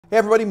Hey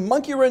everybody,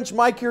 Monkey Wrench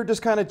Mike here,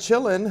 just kind of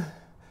chilling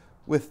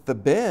with the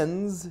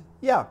bins.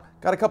 Yeah,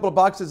 got a couple of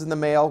boxes in the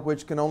mail,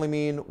 which can only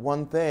mean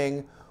one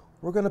thing.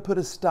 We're gonna put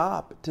a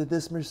stop to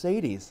this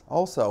Mercedes.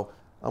 Also,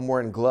 I'm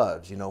wearing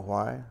gloves. You know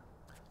why?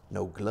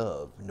 No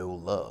glove, no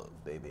love,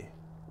 baby.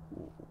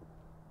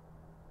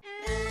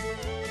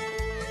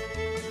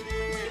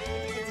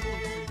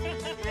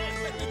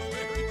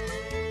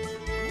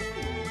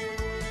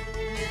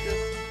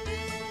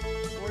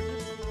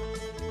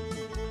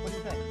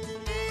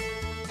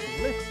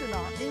 Lifting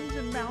our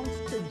engine mounts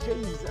to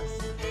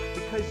Jesus,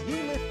 because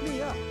you lift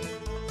me up.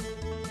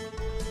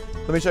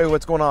 Let me show you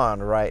what's going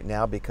on right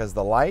now, because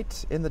the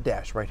light in the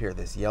dash right here,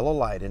 this yellow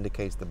light,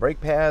 indicates the brake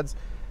pads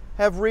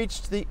have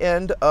reached the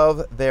end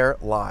of their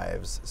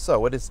lives.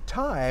 So it is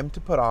time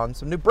to put on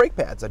some new brake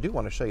pads. I do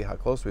want to show you how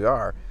close we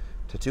are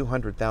to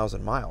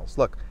 200,000 miles.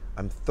 Look,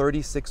 I'm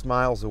 36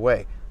 miles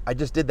away. I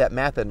just did that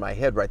math in my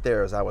head right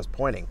there as I was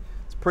pointing.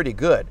 It's pretty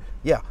good.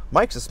 Yeah,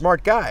 Mike's a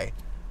smart guy,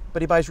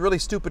 but he buys really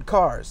stupid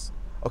cars.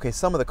 Okay,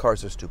 some of the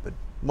cars are stupid.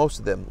 Most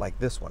of them, like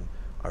this one,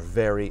 are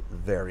very,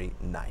 very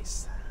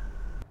nice.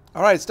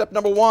 All right, step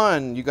number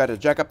one, you gotta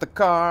jack up the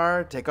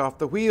car, take off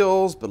the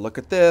wheels, but look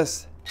at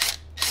this.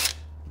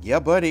 Yeah,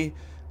 buddy,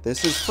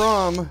 this is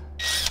from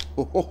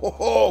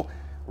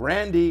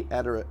Randy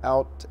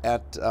out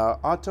at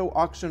Auto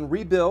Auction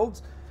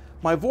Rebuilds.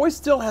 My voice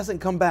still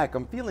hasn't come back.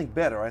 I'm feeling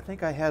better. I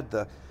think I had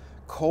the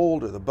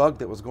cold or the bug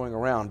that was going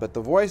around, but the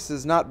voice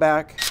is not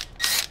back.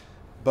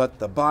 But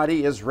the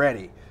body is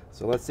ready.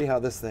 So let's see how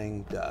this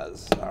thing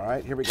does. All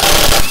right, here we go.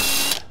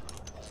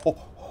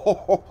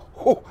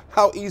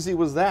 How easy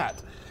was that?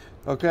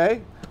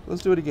 Okay,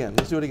 let's do it again.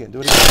 Let's do it again. Do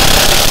it again.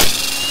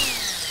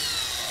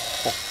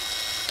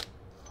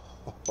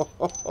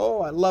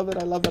 I love it.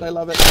 I love it. I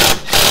love it.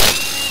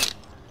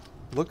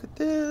 Look at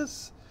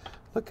this.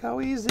 Look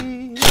how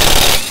easy.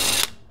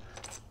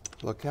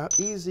 Look how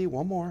easy.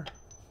 One more.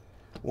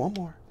 One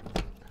more.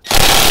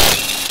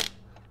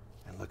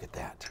 Look at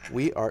that.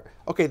 We are,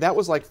 okay, that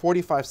was like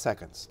 45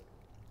 seconds.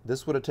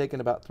 This would have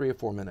taken about 3 or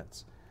 4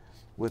 minutes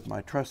with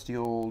my trusty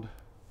old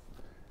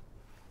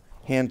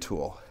hand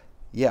tool.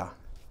 Yeah,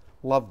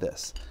 love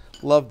this.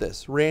 Love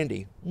this.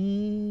 Randy,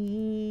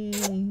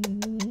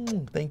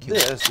 thank you.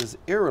 This is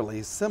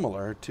eerily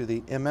similar to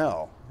the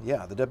ML.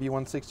 Yeah, the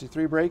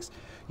W163 brakes.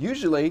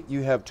 Usually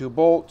you have 2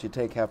 bolts, you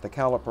take half the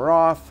caliper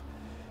off,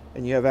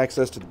 and you have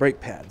access to the brake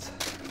pads.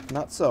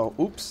 Not so.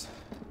 Oops.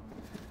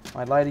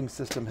 My lighting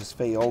system has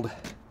failed.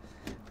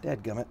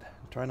 Dadgummit.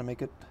 I'm trying to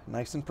make it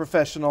nice and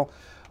professional.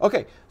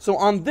 Okay, so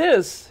on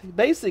this,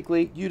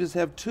 basically, you just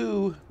have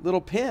 2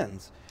 little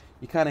pins.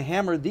 You kind of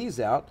hammer these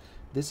out.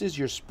 This is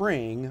your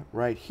spring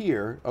right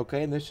here,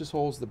 okay, and this just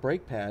holds the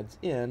brake pads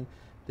in.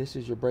 This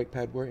is your brake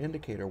pad wear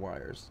indicator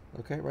wires,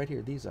 okay, right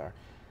here, these are.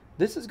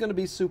 This is going to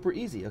be super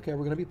easy, okay, we're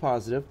going to be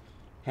positive.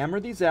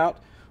 Hammer these out,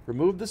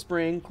 remove the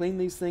spring, clean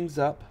these things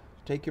up,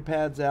 take your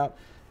pads out.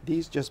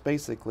 These just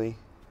basically,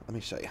 let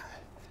me show you.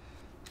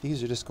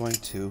 These are just going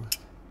to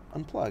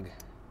unplug.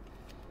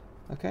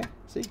 Okay,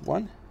 see,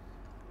 1,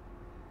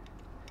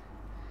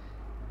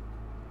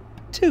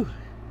 2,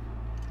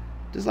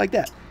 just like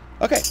that.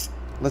 Okay,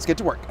 let's get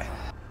to work.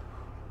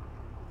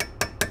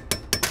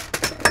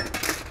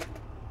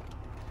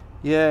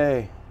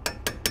 Yay.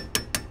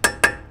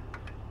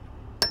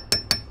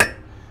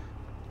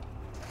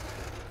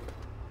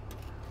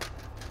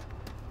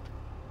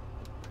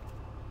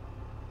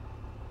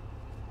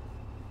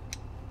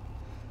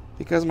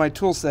 Because my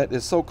tool set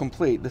is so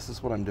complete, this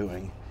is what I'm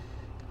doing.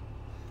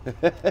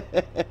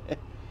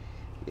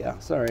 Yeah,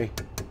 sorry.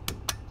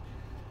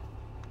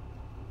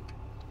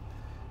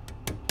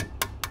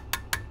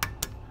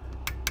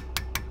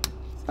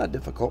 It's not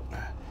difficult.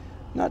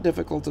 Not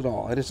difficult at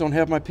all. I just don't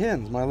have my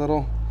pins, my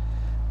little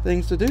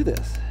things to do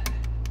this.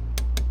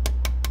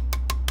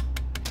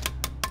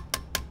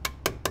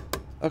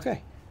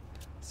 Okay.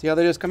 See how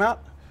they just come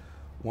out?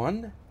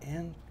 1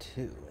 and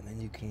 2. And then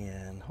you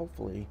can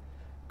hopefully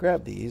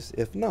grab these.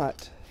 If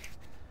not,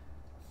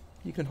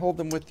 you can hold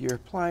them with your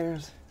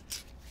pliers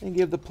and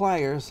give the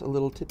pliers a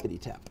little tippity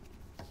tap.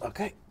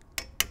 Okay.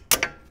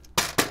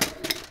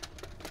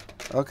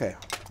 Okay.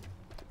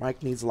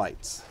 Mike needs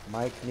lights.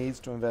 Mike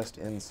needs to invest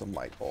in some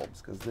light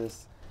bulbs because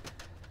this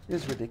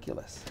is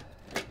ridiculous.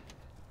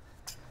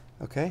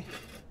 Okay?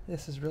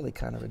 This is really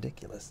kind of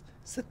ridiculous.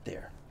 Sit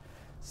there.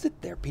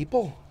 Sit there,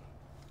 people.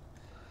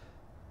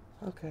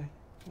 Okay.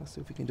 Let's see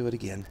if we can do it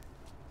again.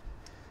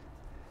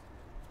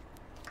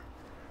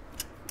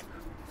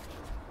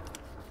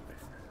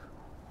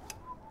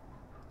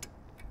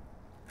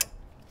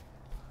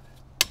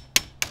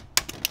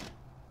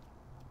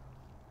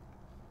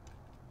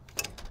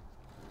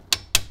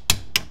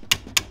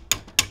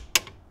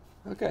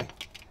 Okay,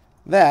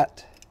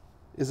 that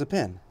is a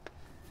pin.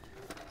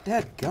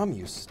 Dadgum,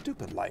 you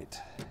stupid light.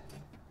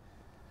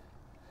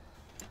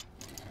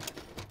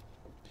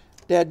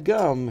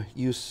 Dadgum,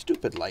 you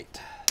stupid light.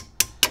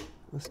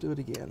 Let's do it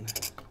again.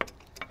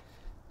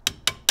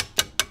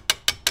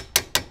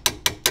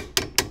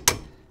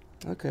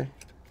 Okay,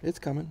 it's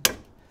coming.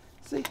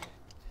 See?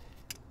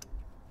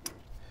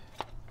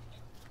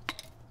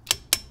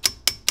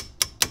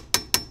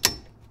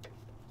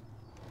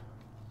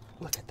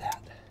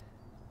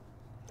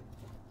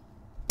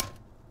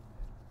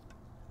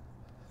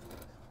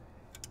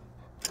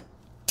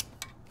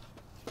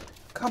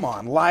 come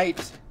on,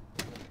 light.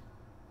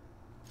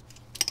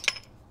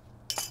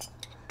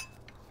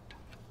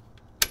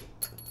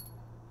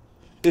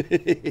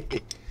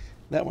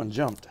 That one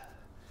jumped.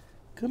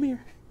 Come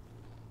here.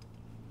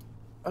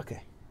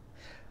 Okay.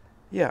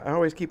 Yeah, I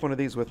always keep one of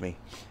these with me.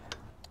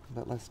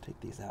 But let's take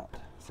these out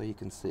so you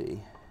can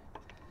see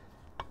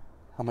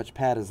how much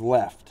pad is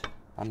left.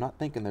 I'm not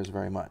thinking there's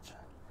very much.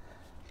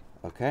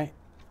 Okay.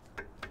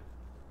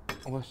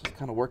 Let's just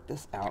kind of work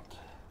this out.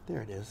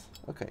 There it is.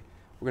 Okay.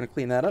 We're going to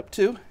clean that up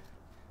too.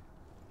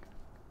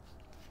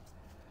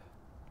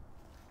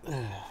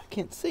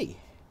 Can't see.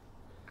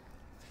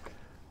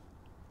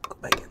 Go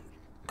back in.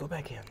 Go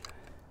back in.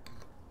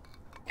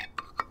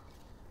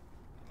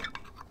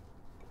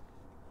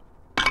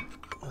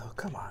 Oh,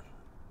 come on.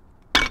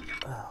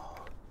 Oh.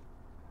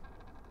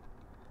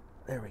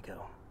 There we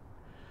go.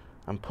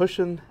 I'm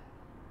pushing.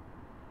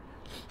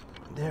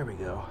 There we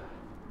go.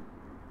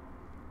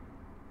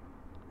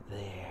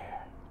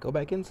 There. Go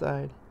back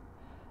inside.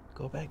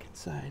 Go back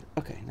inside.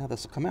 Okay, now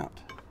this will come out.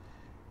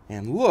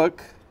 And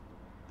look.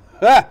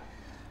 Ah!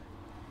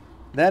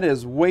 That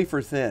is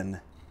wafer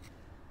thin.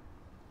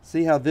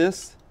 See how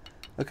this,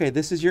 okay,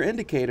 this is your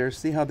indicator.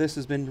 See how this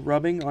has been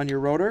rubbing on your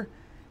rotor?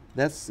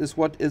 That's is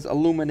what is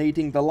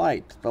illuminating the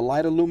light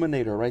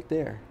illuminator right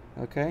there,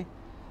 okay?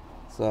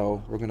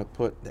 So we're gonna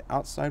put the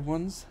outside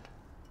ones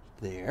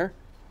there,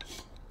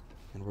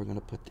 and we're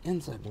gonna put the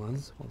inside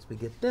ones, once we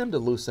get them to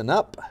loosen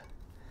up.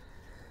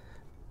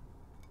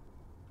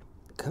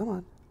 Come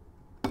on,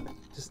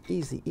 just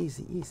easy,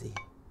 easy, easy.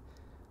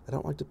 I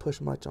don't like to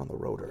push much on the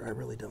rotor, I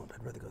really don't.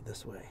 I'd rather go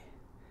this way,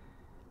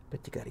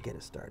 but you gotta get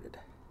it started.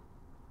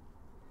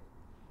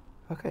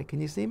 Okay,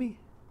 can you see me?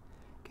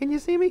 Can you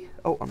see me?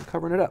 Oh, I'm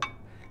covering it up.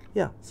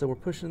 Yeah, so we're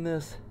pushing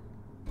this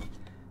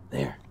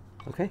there,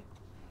 okay?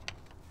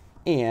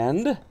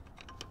 And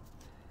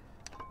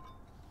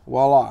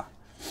voila.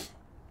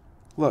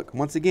 Look,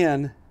 once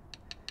again,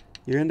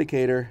 your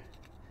indicator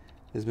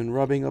has been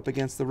rubbing up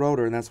against the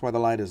rotor, and that's why the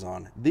light is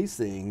on. These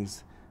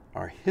things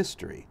are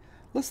history.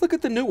 Let's look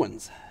at the new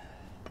ones.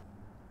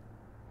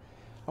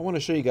 I want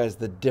to show you guys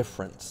the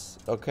difference,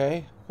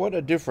 okay? What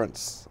a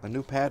difference a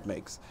new pad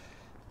makes.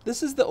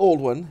 This is the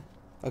old one,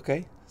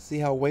 okay? See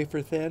how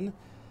wafer thin?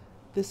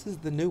 This is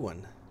the new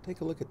one.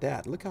 Take a look at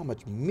that. Look how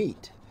much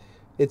meat.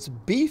 It's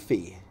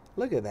beefy.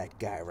 Look at that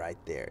guy right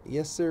there.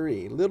 Yes,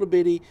 sirree. Little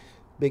bitty,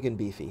 big and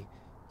beefy.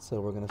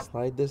 So we're going to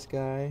slide this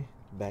guy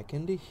back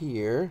into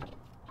here.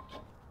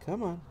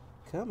 Come on.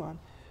 Come on.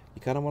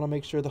 You kind of want to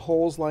make sure the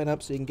holes line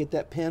up so you can get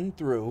that pin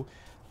through.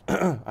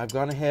 I've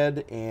gone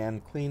ahead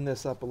and cleaned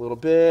this up a little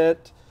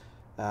bit.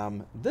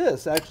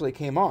 This actually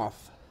came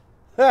off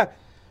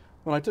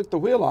when I took the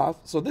wheel off.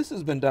 So this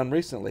has been done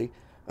recently,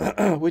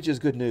 which is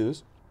good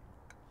news.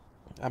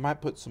 I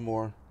might put some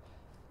more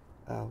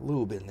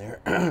lube in there.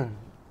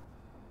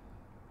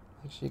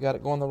 Make sure you got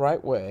it going the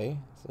right way.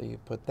 So you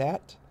put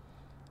that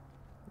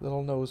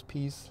little nose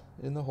piece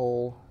in the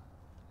hole.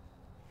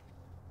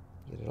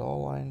 Get it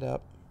all lined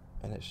up,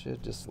 and it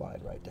should just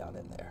slide right down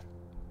in there.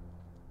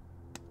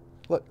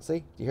 Look, see?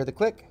 Do you hear the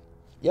click?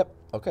 Yep.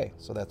 Okay,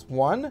 so that's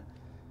one.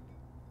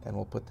 And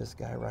we'll put this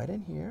guy right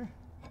in here.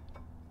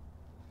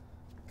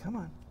 Come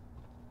on.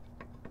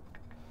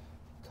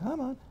 Come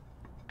on.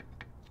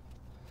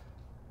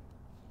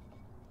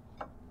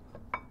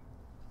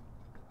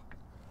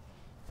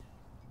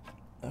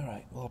 All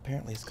right, well,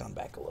 apparently it's gone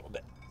back a little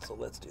bit. So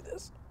let's do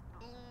this.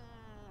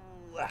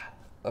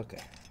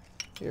 Okay,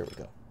 here we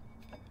go.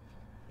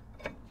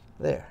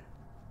 There.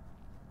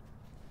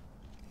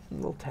 A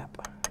little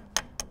tap.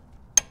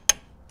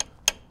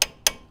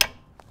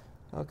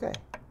 Okay,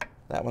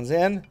 that one's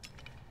in.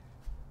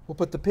 We'll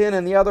put the pin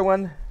in the other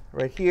one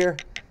right here,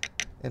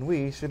 and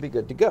we should be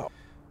good to go.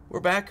 We're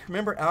back.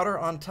 Remember, outer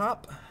on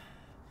top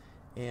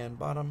and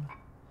bottom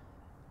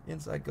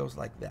inside goes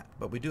like that.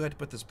 But we do have to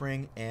put the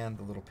spring and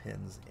the little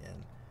pins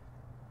in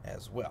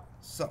as well.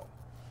 So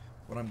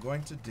what I'm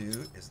going to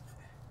do is,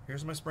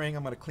 here's my spring.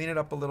 I'm going to clean it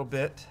up a little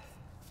bit.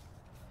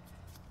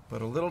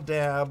 Put a little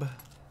dab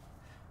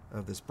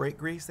of this brake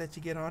grease that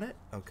you get on it.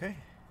 Okay.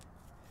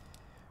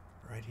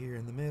 Right here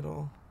in the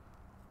middle.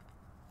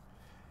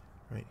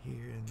 Right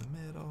here in the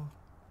middle.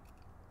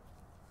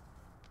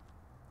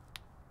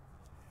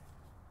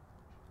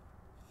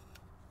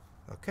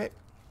 Okay.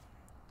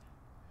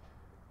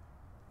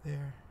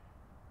 There.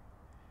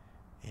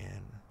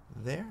 And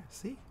there.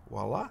 See?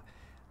 Voila.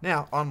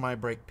 Now, on my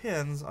brake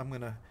pins,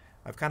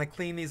 I've kind of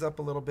cleaned these up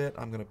a little bit.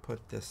 I'm going to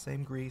put this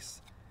same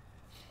grease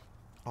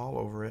all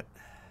over it.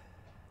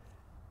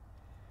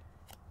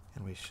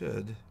 And we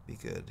should be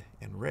good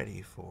and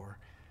ready for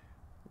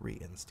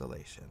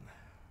reinstallation.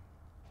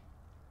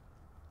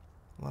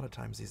 A lot of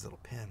times these little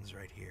pins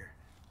right here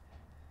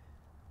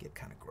get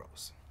kind of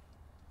gross.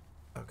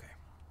 Okay,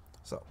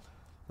 so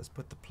let's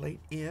put the plate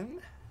in.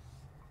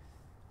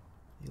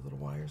 You little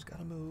wires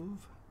gotta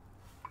move.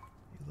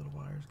 You little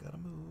wires gotta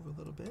move a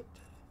little bit.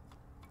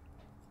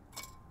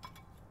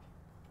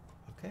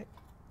 Okay.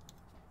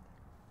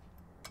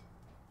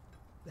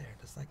 There,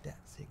 just like that.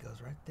 See, it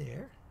goes right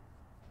there.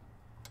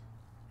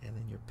 And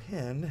then your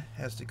pin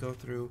has to go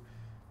through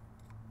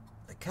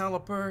the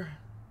caliper,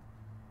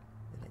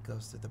 then it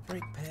goes through the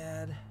brake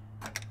pad,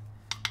 and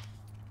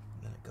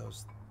then it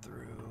goes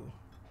through,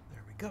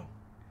 there we go.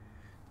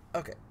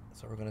 Okay,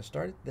 so we're gonna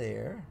start it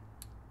there.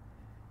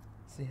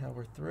 See how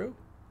we're through?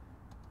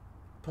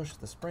 Push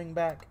the spring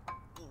back.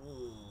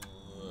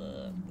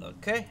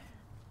 Okay.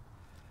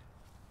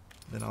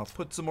 Then I'll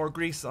put some more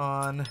grease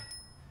on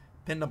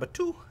pin number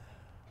 2.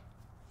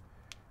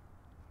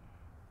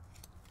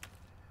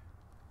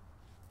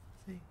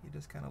 See, you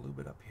just kind of lube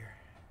it up here.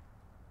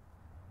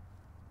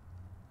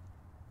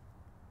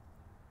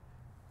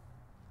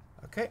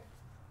 Okay.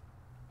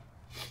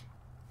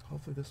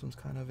 Hopefully this one's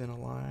kind of in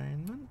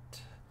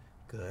alignment.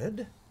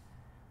 Good.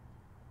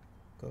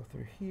 Go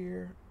through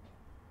here.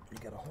 You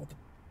gotta hold the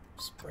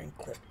spring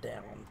clip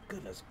down.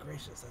 Goodness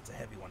gracious, that's a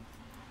heavy one.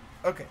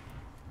 Okay.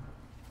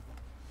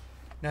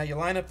 Now you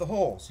line up the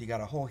holes. You got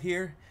a hole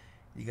here,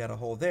 you got a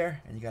hole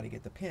there, and you got to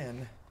get the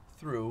pin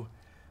through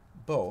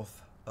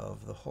both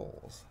of the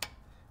holes,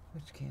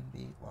 which can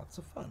be lots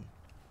of fun.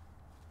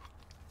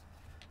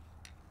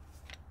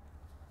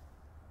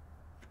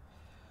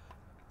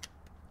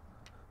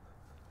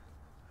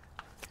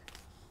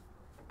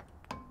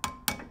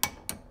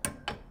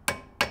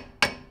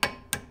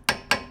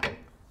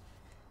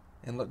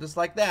 And look, just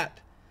like that,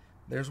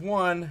 there's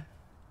one.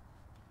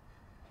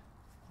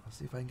 Let's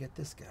see if I can get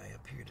this guy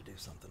up here to do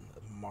something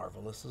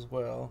marvelous as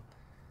well.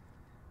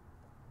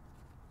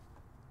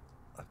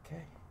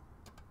 Okay.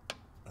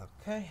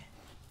 Okay.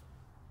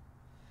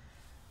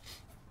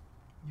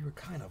 You were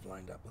kind of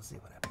lined up. Let's see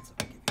what happens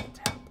if I give you a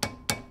tap.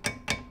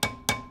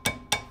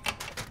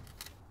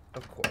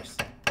 Of course.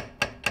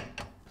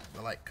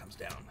 The light comes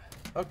down.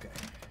 Okay.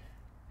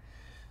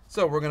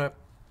 So we're going to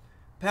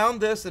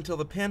pound this until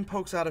the pin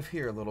pokes out of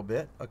here a little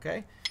bit.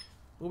 Okay.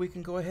 Well, we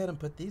can go ahead and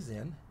put these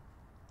in.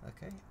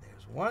 Okay.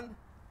 There's one.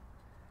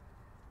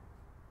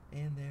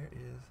 And there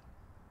is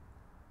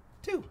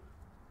 2.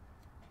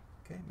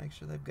 Okay, make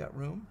sure they've got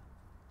room.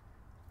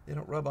 They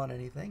don't rub on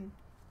anything.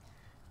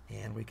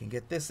 And we can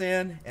get this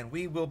in, and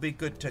we will be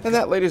good to go. And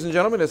that, ladies and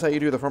gentlemen, is how you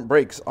do the front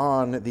brakes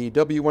on the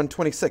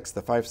W126,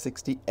 the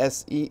 560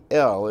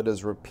 SEL. It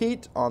is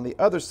repeat on the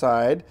other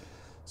side.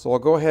 So I'll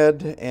go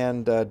ahead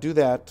and do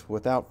that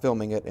without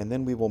filming it, and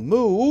then we will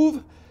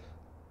move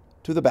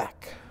to the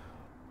back.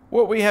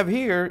 What we have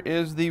here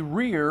is the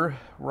rear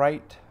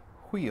right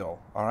wheel,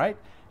 all right?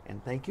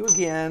 And thank you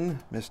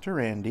again, Mr.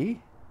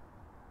 Randy.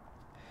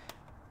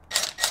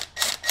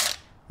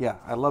 Yeah,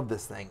 I love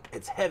this thing.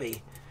 It's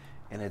heavy,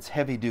 and it's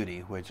heavy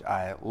duty, which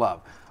I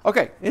love.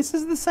 Okay, this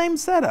is the same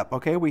setup,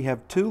 okay? We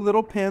have 2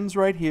 little pins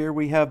right here.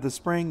 We have the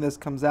spring. This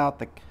comes out.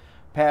 The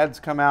pads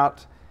come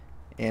out,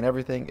 and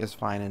everything is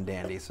fine and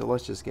dandy. So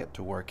let's just get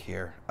to work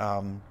here.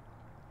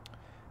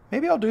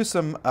 Maybe I'll do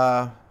some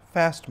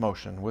fast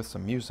motion with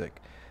some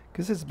music,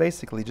 because it's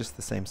basically just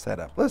the same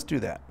setup. Let's do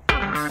that.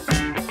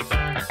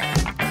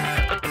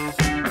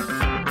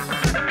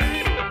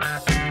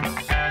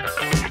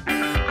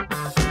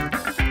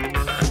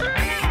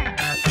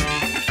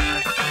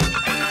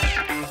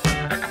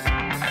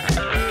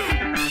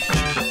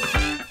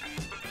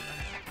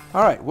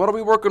 All right, what are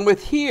we working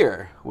with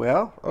here?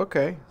 Well,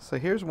 okay, so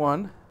here's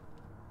one.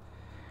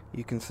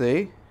 You can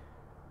see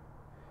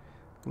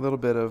a little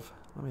bit of,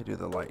 let me do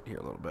the light here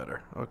a little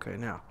better. Okay,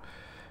 now,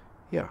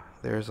 yeah,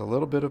 there's a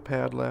little bit of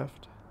pad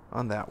left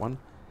on that one.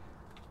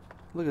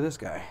 Look at this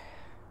guy.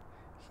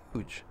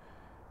 Huge,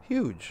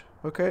 huge.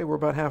 Okay, we're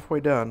about halfway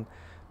done.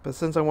 But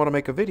since I want to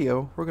make a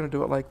video, we're going to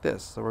do it like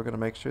this. So we're going to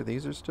make sure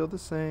these are still the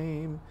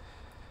same.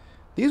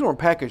 These weren't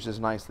packaged as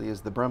nicely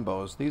as the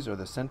Brembos. These are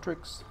the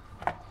Centrics.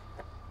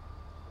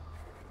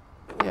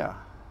 Yeah.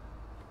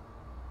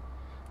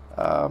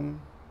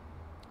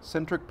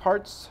 Centric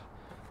Parts,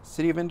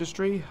 City of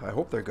Industry. I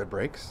hope they're good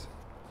brakes.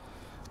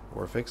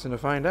 We're fixing to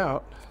find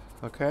out.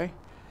 Okay.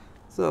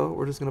 So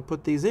we're just going to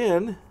put these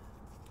in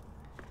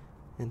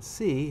and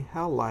see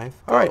how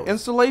life goes. All right,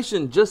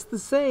 installation just the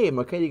same.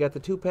 Okay, you got the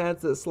 2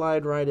 pads that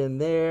slide right in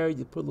there.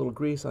 You put a little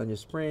grease on your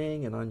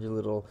spring and on your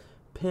little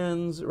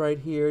pins right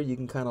here. You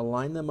can kind of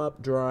line them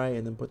up dry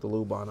and then put the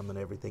lube on them and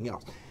everything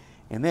else.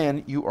 And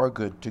then you are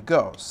good to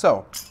go.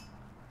 So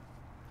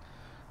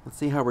let's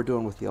see how we're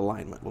doing with the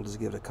alignment. We'll just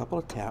give it a couple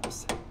of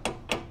taps.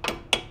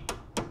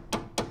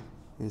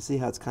 And you see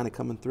how it's kind of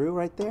coming through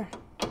right there?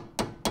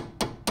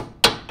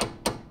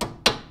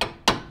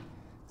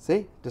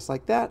 See, just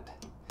like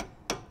that.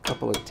 A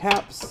couple of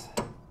taps,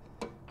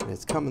 and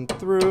it's coming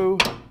through.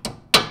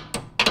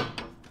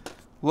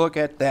 Look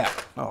at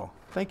that. Oh,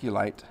 thank you,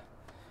 light.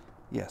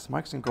 Yes,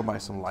 Mike's gonna go buy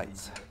some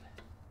lights.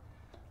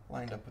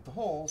 Lined up with the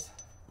holes,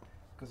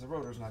 because the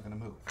rotor's not gonna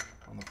move.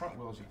 On the front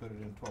wheels, you put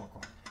it in 12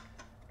 o'clock.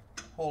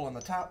 Hole on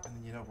the top, and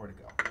then you know where to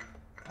go.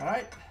 All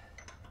right?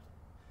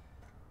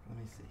 Let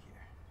me see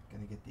here.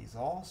 Gonna get these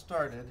all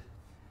started.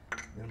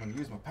 Then I'm gonna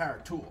use my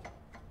power tool.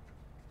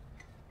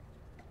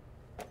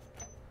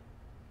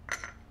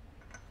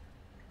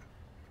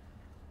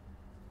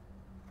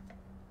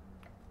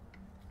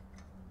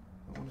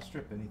 Don't want to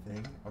strip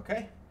anything.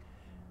 Okay?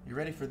 You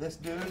ready for this,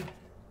 dude?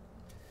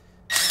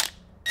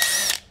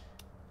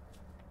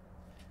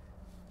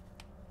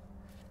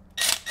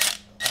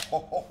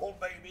 Oh,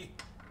 baby.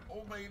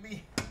 Oh,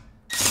 baby.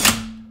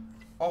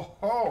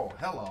 Oh,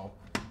 hello.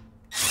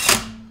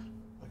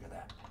 Look at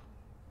that.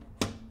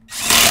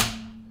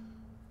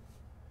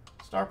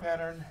 Star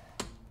pattern.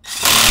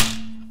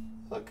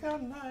 Look how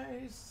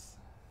nice.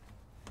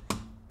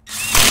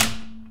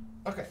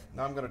 Okay,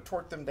 now I'm going to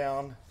torque them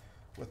down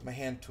with my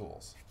hand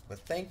tools. But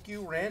thank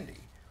you, Randy.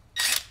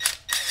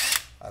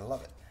 I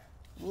love it.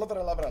 Love it,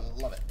 I love it,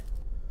 I love it.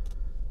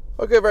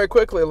 Okay, very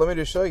quickly, let me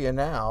just show you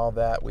now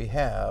that we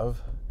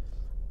have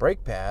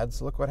brake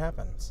pads. Look what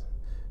happens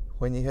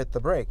when you hit the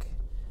brake.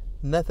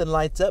 Nothing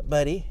lights up,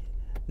 buddy.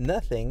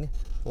 Nothing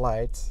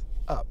lights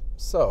up.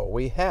 So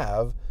we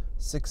have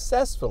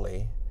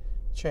successfully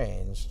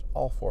changed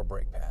all 4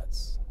 brake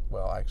pads.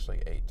 Well,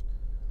 actually 8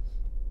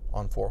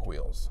 on 4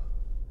 wheels.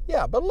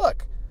 Yeah, but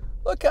look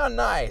how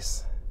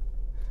nice.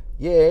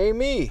 Yay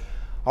me.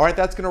 All right,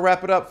 that's going to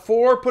wrap it up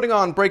for putting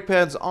on brake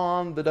pads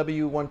on the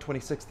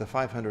W126, the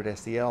 500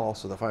 SEL,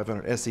 also the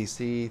 500 SEC,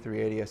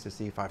 380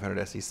 SEC,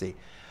 500 SEC.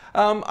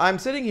 I'm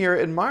sitting here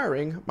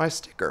admiring my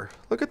sticker.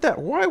 Look at that.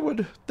 Why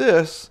would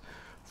this,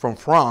 from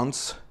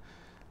France,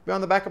 be on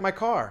the back of my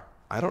car?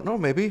 I don't know.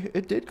 Maybe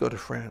it did go to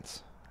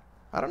France.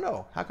 I don't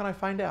know. How can I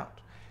find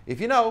out?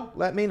 If you know,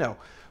 let me know.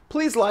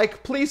 Please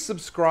like, please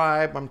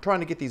subscribe. I'm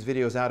trying to get these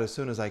videos out as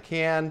soon as I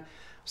can.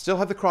 Still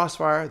have the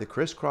Crossfire, the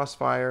Chris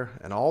Crossfire,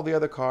 and all the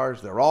other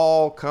cars. They're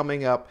all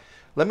coming up.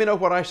 Let me know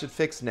what I should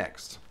fix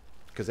next,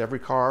 because every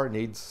car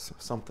needs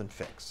something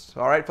fixed.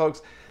 All right,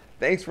 folks,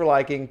 thanks for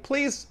liking.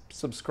 Please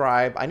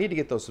subscribe. I need to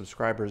get those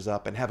subscribers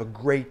up, and have a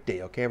great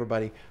day, okay,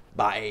 everybody?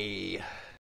 Bye.